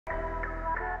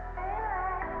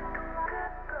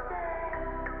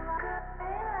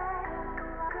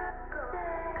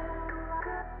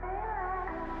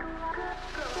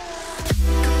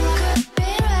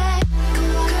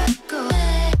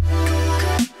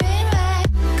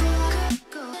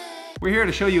We're here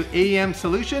to show you AEM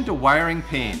solution to wiring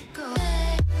pain.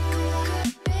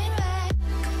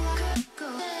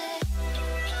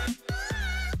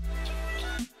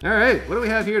 All right, what do we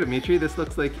have here, Dimitri? This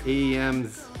looks like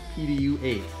AEM's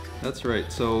PDU-8. That's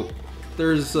right. So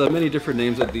there's many different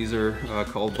names that these are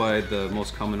called by. The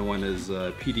most common one is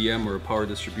PDM, or Power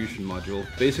Distribution Module.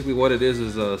 Basically what it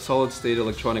is a solid state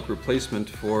electronic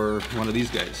replacement for one of these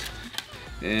guys.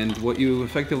 And what you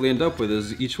effectively end up with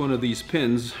is each one of these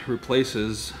pins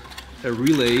replaces a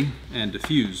relay and a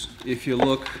fuse. If you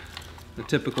look, the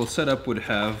typical setup would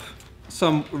have,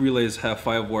 some relays have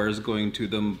 5 wires going to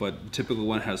them, but the typical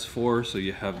one has 4. So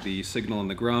you have the signal on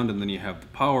the ground, and then you have the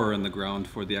power on the ground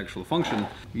for the actual function.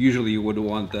 Usually you would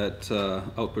want that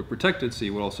output protected, so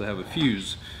you would also have a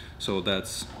fuse. So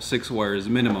that's 6 wires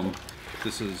minimum.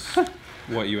 This is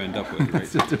what you end up with,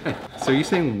 right? So you're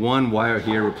saying one wire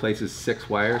here replaces 6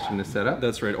 wires from the setup?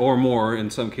 That's right, or more. In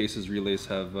some cases relays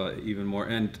have even more.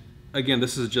 And again,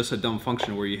 this is just a dumb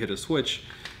function where you hit a switch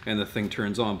and the thing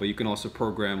turns on, but you can also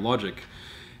program logic.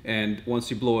 And once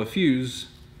you blow a fuse,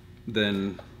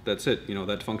 then that's it. You know,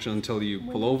 that function until you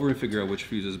pull over and figure out which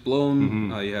fuse is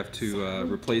blown. You have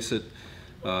to replace it.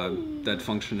 That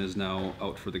function is now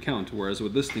out for the count. Whereas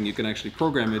with this thing, you can actually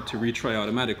program it to retry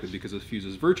automatically because the fuse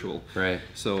is virtual. Right.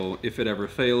 So if it ever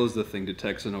fails, the thing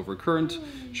detects an overcurrent,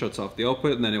 shuts off the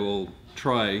output, and then it will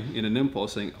try in an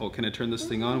impulse saying, oh, can I turn this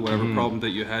thing on? Whatever problem that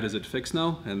you had, is it fixed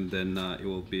now? And then it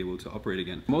will be able to operate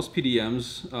again. Most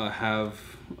PDMs have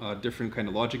different kind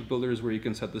of logic builders where you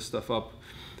can set this stuff up.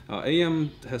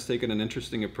 AEM has taken an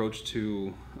interesting approach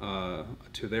to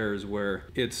theirs, where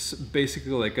it's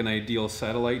basically like an ideal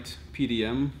satellite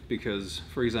PDM, because,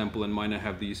 for example, in mine I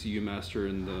have the ECU master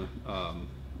in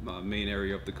the main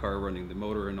area of the car running the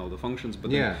motor and all the functions,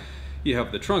 but then you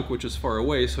have the trunk, which is far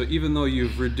away. So even though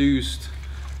you've reduced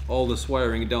all this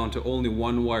wiring down to only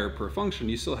 1 wire per function,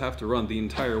 you still have to run the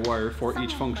entire wire for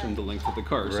each function the length of the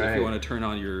car. So if you want to turn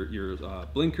on your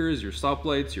blinkers, your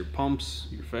stoplights, your pumps,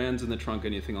 your fans in the trunk,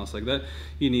 anything else like that,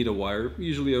 you need a wire,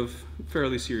 usually of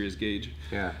fairly serious gauge,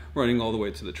 running all the way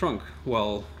to the trunk.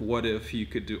 Well, what if you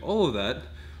could do all of that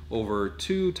over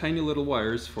 2 tiny little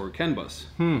wires for CAN bus?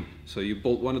 So you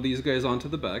bolt one of these guys onto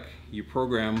the back, you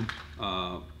program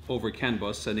over CAN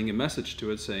bus, sending a message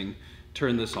to it saying,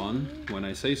 turn this on when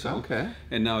I say so. Okay.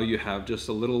 And now you have just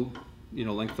a little, you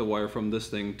know, length of wire from this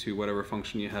thing to whatever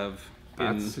function you have.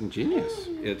 That's ingenious.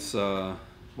 It's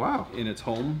wow. In its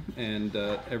home, and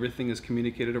everything is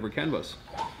communicated over CAN bus.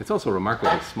 It's also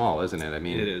remarkably small, isn't it? I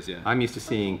mean, it is, yeah. I'm used to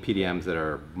seeing PDMs that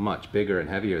are much bigger and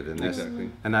heavier than this. Exactly.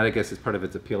 And that, I guess, is part of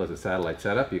its appeal as a satellite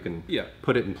setup. You can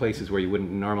put it in places where you wouldn't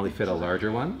normally fit a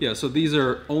larger one. Yeah, so these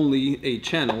are only 8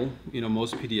 channel. You know,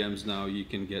 most PDMs now you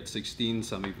can get 16,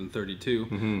 some even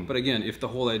 32. But again, if the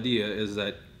whole idea is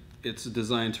that it's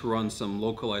designed to run some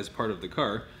localized part of the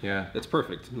car, that's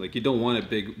perfect. Like, you don't want a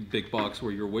big box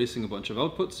where you're wasting a bunch of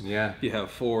outputs. You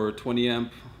have 4 20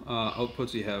 amp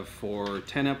outputs, you have 4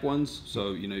 10 amp ones.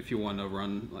 So, you know, if you want to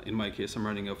run, in my case, I'm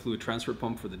running a fluid transfer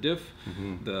pump for the diff,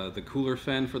 the cooler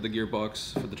fan for the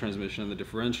gearbox, for the transmission and the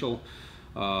differential,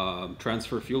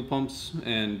 transfer fuel pumps,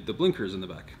 and the blinkers in the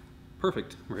back.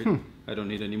 Perfect, right? I don't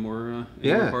need any more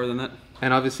power than that.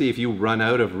 And obviously, if you run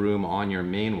out of room on your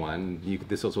main one,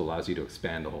 this also allows you to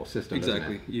expand the whole system.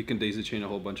 Exactly. You can daisy chain a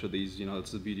whole bunch of these. You know,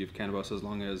 that's the beauty of CAN bus. As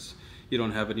long as you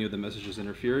don't have any of the messages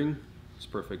interfering, it's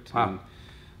perfect. Wow. And,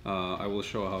 I will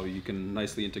show how you can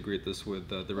nicely integrate this with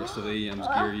the rest of AEM's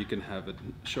gear. You can have it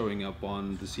showing up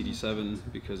on the CD7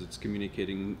 because it's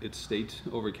communicating its state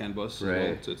over CAN bus.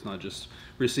 Well, so it's not just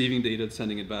receiving data and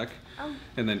sending it back.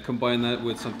 And then combine that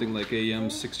with something like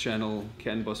AEM's 6-channel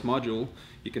CAN bus module.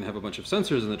 You can have a bunch of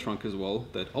sensors in the trunk as well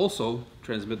that also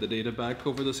transmit the data back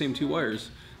over the same 2 wires.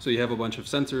 So you have a bunch of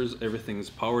sensors, everything's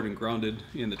powered and grounded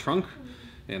in the trunk,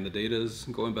 and the data is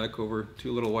going back over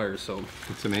 2 little wires. So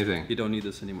it's amazing. You don't need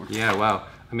this anymore. Yeah, wow.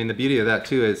 I mean, the beauty of that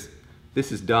too is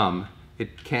this is dumb.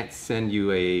 It can't send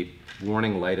you a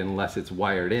warning light unless it's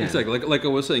wired in. Exactly. Like I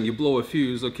was saying, you blow a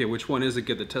fuse. Okay, which one is it?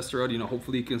 Get the tester out. You know,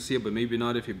 hopefully you can see it, but maybe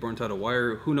not if you burnt out a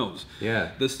wire. Who knows?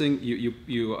 Yeah. This thing,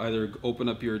 you either open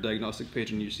up your diagnostic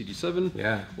page in your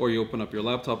CD7, or you open up your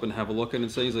laptop and have a look at it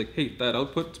and say, it's like, hey, that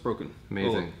output's broken.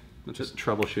 Amazing. That's just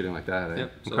troubleshooting like that.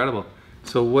 Yep. Incredible.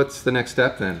 So what's the next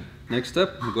step then? Next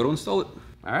step, we go to install it.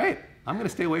 All right. I'm going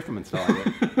to stay away from installing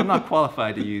it. I'm not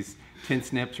qualified to use tin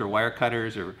snips or wire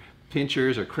cutters or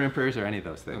pinchers or crimpers or any of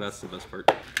those things. Oh, that's the best part.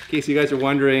 In case you guys are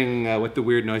wondering what the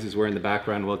weird noises were in the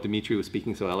background while Dimitri was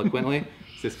speaking so eloquently,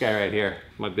 it's this guy right here,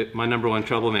 my #1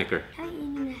 troublemaker. Hi,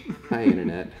 Internet. Hi,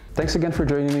 Internet. Thanks again for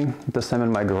joining me, this time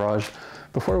in my garage.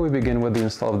 Before we begin with the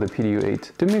install of the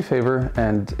PDU-8, do me a favor,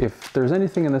 and if there's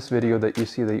anything in this video that you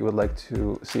see that you would like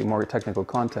to see more technical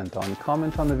content on,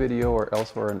 comment on the video or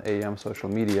elsewhere on AEM social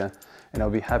media, and I'll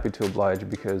be happy to oblige,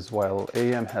 because while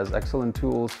AEM has excellent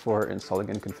tools for installing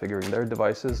and configuring their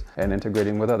devices and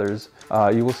integrating with others,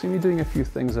 you will see me doing a few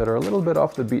things that are a little bit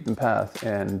off the beaten path,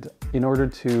 and in order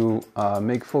to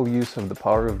make full use of the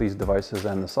power of these devices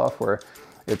and the software,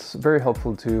 it's very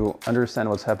helpful to understand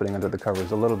what's happening under the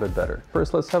covers a little bit better.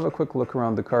 First, let's have a quick look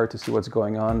around the car to see what's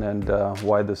going on and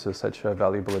why this is such a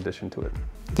valuable addition to it.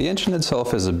 The engine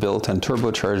itself is a built and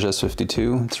turbocharged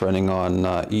S52. It's running on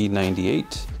E98,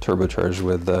 turbocharged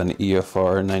with an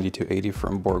EFR 9280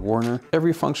 from Borg Warner.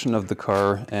 Every function of the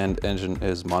car and engine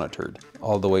is monitored,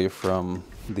 all the way from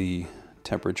the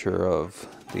temperature of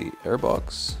the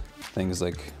airbox, things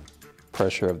like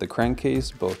pressure of the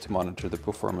crankcase, both to monitor the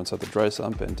performance of the dry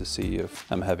sump and to see if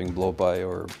I'm having blow-by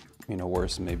or,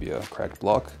 worse, maybe a cracked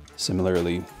block.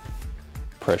 Similarly,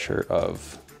 pressure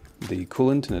of the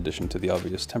coolant in addition to the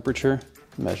obvious temperature,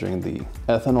 measuring the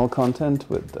ethanol content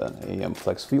with an AEM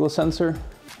flex fuel sensor,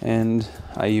 and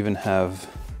I even have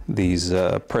these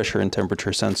pressure and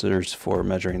temperature sensors for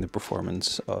measuring the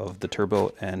performance of the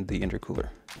turbo and the intercooler.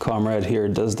 Comrade here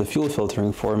does the fuel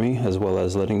filtering for me, as well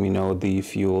as letting me know the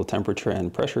fuel temperature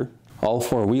and pressure. All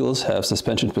four wheels have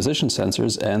suspension position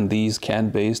sensors and these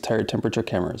CAN-based tire temperature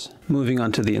cameras. Moving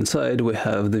on to the inside, we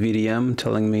have the VDM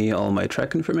telling me all my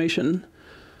track information.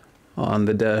 On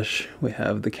the dash, we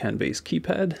have the CAN-based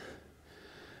keypad,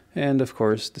 and of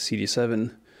course the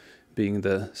CD7 being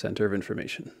the center of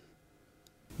information.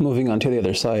 Moving on to the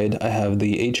other side, I have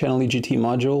the 8-channel EGT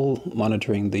module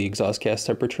monitoring the exhaust gas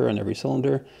temperature on every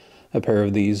cylinder, a pair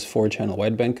of these 4-channel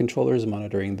wideband controllers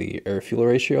monitoring the air-fuel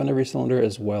ratio on every cylinder,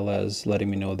 as well as letting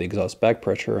me know the exhaust back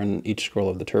pressure on each scroll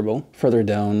of the turbo. Further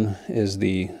down is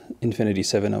the Infinity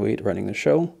 708 running the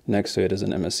show. Next to it is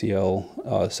an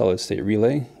MSCL solid-state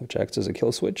relay, which acts as a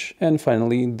kill switch. And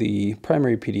finally, the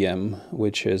primary PDM,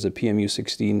 which is a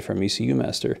PMU16 from ECU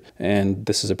Master. And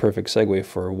this is a perfect segue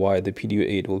for why the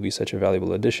PDU-8 will be such a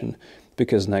valuable addition,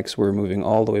 because next we're moving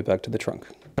all the way back to the trunk.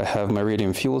 I have my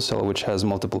radium fuel cell, which has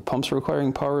multiple pumps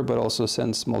requiring power, but also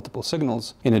sends multiple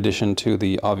signals. In addition to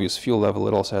the obvious fuel level,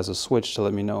 it also has a switch to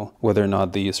let me know whether or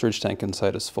not the surge tank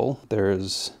inside is full.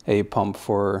 There's a pump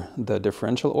for the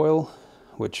differential oil,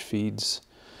 which feeds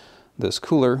this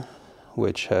cooler,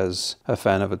 which has a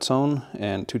fan of its own,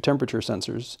 and 2 temperature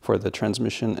sensors for the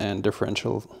transmission and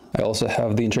differential. I also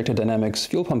have the Injector Dynamics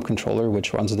fuel pump controller,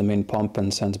 which runs the main pump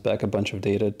and sends back a bunch of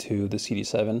data to the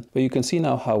CD7. But you can see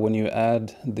now how when you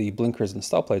add the blinkers and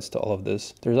stoplights to all of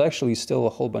this, there's actually still a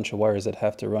whole bunch of wires that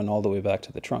have to run all the way back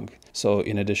to the trunk. So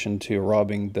in addition to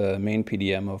robbing the main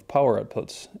PDM of power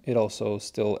outputs, it also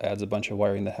still adds a bunch of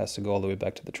wiring that has to go all the way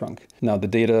back to the trunk. Now the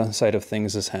data side of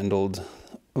things is handled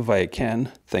via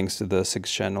CAN, thanks to the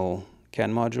 6-channel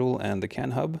CAN module and the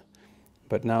CAN hub.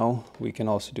 But now we can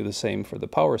also do the same for the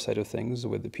power side of things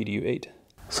with the PDU-8.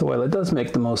 So while it does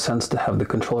make the most sense to have the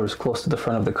controllers close to the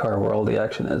front of the car where all the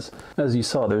action is, as you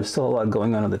saw, there's still a lot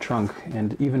going on in the trunk,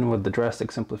 and even with the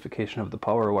drastic simplification of the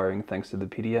power wiring thanks to the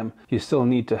PDM, you still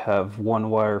need to have one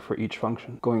wire for each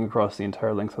function going across the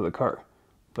entire length of the car,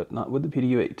 but not with the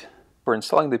PDU-8. For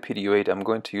installing the PDU-8, I'm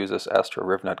going to use this Astro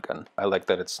RivNut gun. I like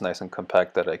that it's nice and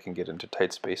compact, that I can get into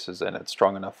tight spaces, and it's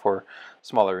strong enough for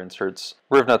smaller inserts.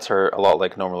 Rivnuts are a lot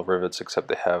like normal rivets, except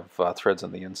they have threads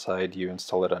on the inside. You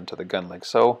install it onto the gun like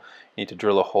so. You need to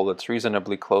drill a hole that's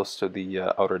reasonably close to the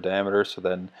outer diameter, so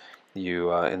then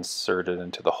you insert it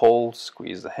into the hole,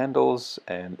 squeeze the handles,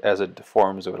 and as it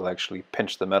deforms, it will actually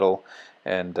pinch the metal,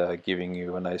 and giving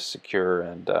you a nice, secure,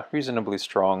 and reasonably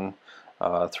strong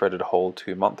threaded hole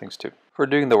to mount things to. For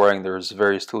doing the wiring, there's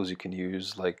various tools you can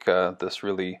use, like this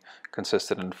really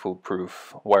consistent and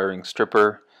foolproof wiring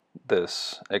stripper,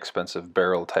 this expensive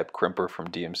barrel type crimper from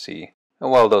DMC. And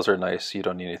while those are nice, you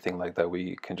don't need anything like that.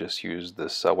 We can just use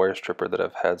this wire stripper that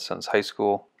I've had since high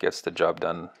school. Gets the job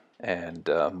done. And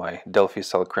my Delphi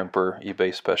cell crimper,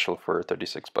 eBay special for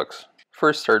 36 bucks.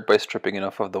 First, start by stripping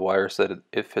enough of the wire so that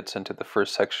it fits into the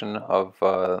first section of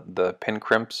the pin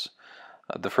crimps.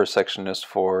 The first section is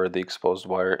for the exposed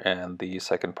wire and the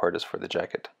second part is for the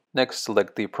jacket. Next,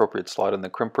 select the appropriate slot in the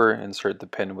crimper, insert the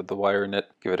pin with the wire in it,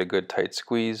 give it a good tight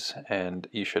squeeze, and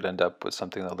you should end up with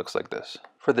something that looks like this.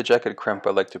 For the jacket crimp,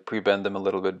 I like to pre-bend them a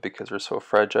little bit because they're so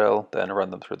fragile, then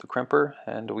run them through the crimper,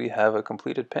 and we have a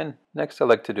completed pin. Next, I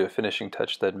like to do a finishing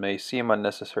touch that may seem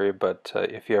unnecessary, but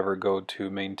if you ever go to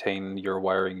maintain your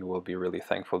wiring, you will be really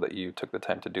thankful that you took the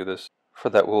time to do this. For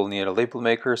that, we'll need a label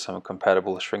maker, some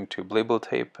compatible shrink tube label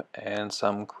tape, and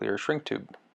some clear shrink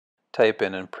tube. Type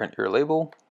in and print your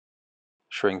label.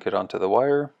 shrink it onto the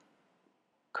wire,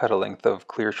 cut a length of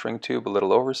clear shrink tube a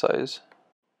little oversize,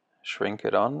 shrink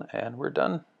it on, and we're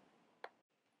done.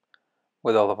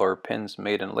 With all of our pins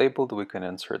made and labeled, we can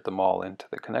insert them all into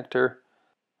the connector,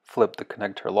 flip the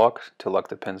connector lock to lock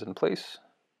the pins in place,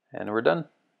 and we're done.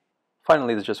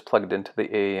 Finally, it's just plugged into the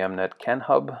AEM Net CAN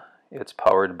hub. It's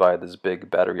powered by this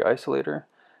big battery isolator,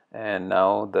 and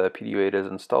now the PDU-8 is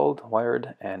installed,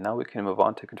 wired, and now we can move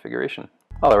on to configuration.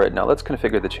 Alright, now let's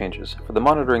configure the changes. For the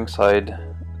monitoring side,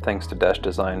 thanks to Dash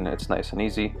Design, it's nice and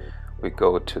easy. We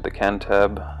go to the CAN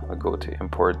tab, we go to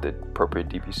import the appropriate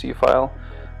DPC file.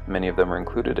 Many of them are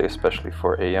included, especially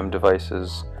for AEM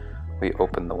devices. We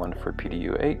open the one for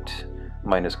PDU-8.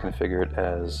 Mine is configured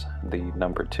as the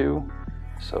number 2.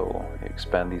 So you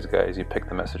expand these guys, you pick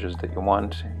the messages that you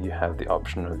want. You have the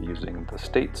option of using the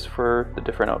states for the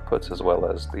different outputs as well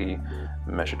as the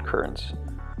measured currents.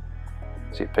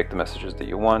 So you pick the messages that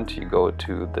you want, you go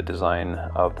to the design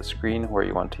of the screen where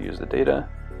you want to use the data.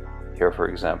 Here, for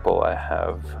example, I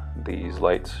have these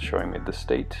lights showing me the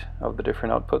state of the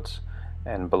different outputs,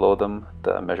 and below them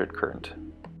the measured current.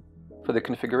 For the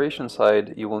configuration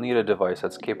side, you will need a device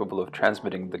that's capable of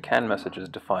transmitting the CAN messages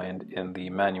defined in the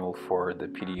manual for the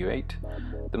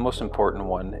PDU-8. The most important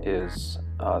one is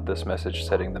this message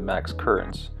setting the max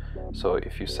currents. So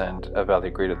if you send a value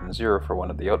greater than 0 for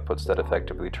one of the outputs, that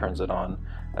effectively turns it on,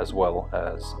 as well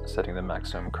as setting the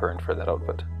maximum current for that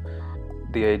output.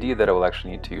 The ID that I will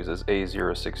actually need to use is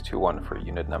A0621 for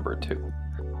unit number 2.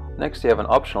 Next, you have an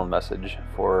optional message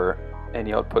for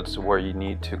any outputs where you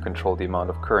need to control the amount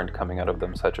of current coming out of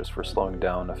them, such as for slowing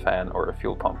down a fan or a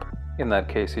fuel pump. In that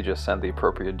case, you just send the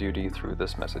appropriate duty through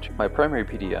this message. My primary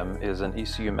PDM is an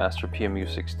ECU Master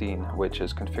PMU16, which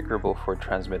is configurable for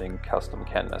transmitting custom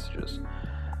CAN messages.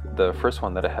 The first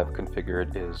one that I have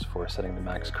configured is for setting the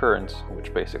max currents,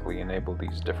 which basically enable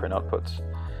these different outputs.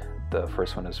 The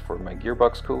first one is for my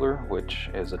gearbox cooler, which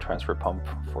is a transfer pump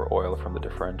for oil from the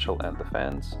differential and the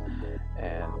fans.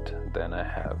 And then I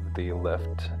have the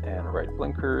left and right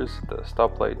blinkers, the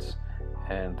stoplights,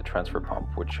 and the transfer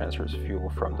pump, which transfers fuel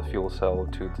from the fuel cell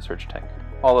to the surge tank.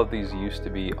 All of these used to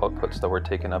be outputs that were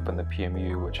taken up in the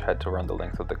PMU, which had to run the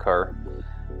length of the car,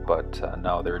 but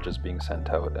now they're just being sent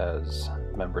out as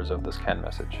members of this CAN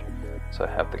message. So I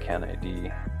have the CAN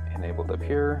ID enabled up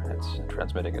here, it's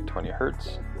transmitting at 20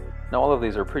 Hertz. Now all of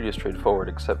these are pretty straightforward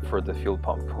except for the fuel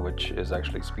pump, which is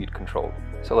actually speed controlled.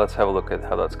 So let's have a look at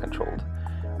how that's controlled.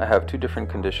 I have two different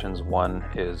conditions. One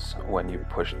is when you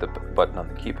push the button on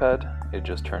the keypad, it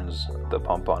just turns the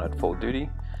pump on at full duty.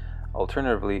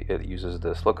 Alternatively, it uses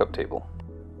this lookup table.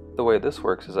 The way this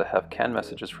works is I have CAN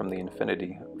messages from the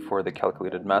Infinity for the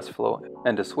calculated mass flow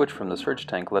and a switch from the surge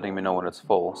tank letting me know when it's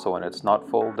full. So when it's not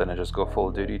full, then I just go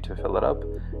full duty to fill it up,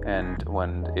 and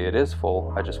when it is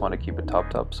full, I just want to keep it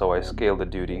topped up, so I scale the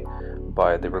duty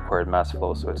by the required mass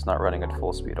flow so it's not running at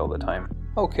full speed all the time.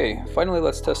 Okay, finally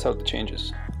let's test out the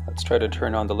changes. Let's try to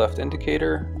turn on the left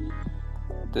indicator.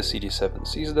 The CD7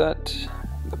 sees that.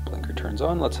 The blinker turns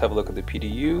on. Let's have a look at the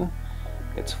PDU.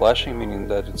 It's flashing, meaning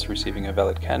that it's receiving a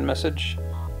valid CAN message.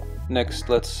 Next,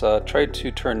 let's try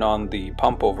to turn on the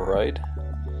pump override.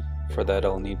 For that,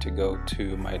 I'll need to go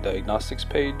to my diagnostics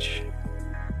page.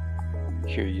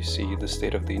 Here you see the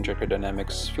state of the injector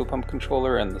dynamics fuel pump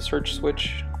controller and the surge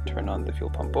switch. Turn on the fuel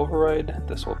pump override.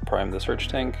 This will prime the surge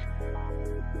tank.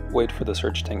 Wait for the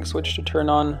surge tank switch to turn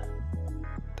on.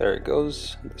 There it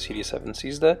goes. The CD7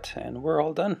 sees that, and we're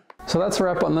all done. So that's a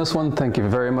wrap on this one. Thank you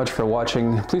very much for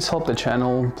watching. Please help the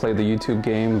channel play the YouTube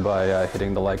game by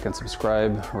hitting the like and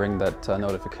subscribe, ring that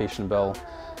notification bell.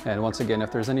 And once again,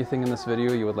 if there's anything in this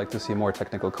video you would like to see more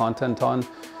technical content on,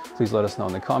 please let us know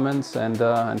in the comments. And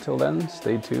until then,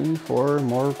 stay tuned for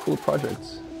more cool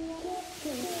projects.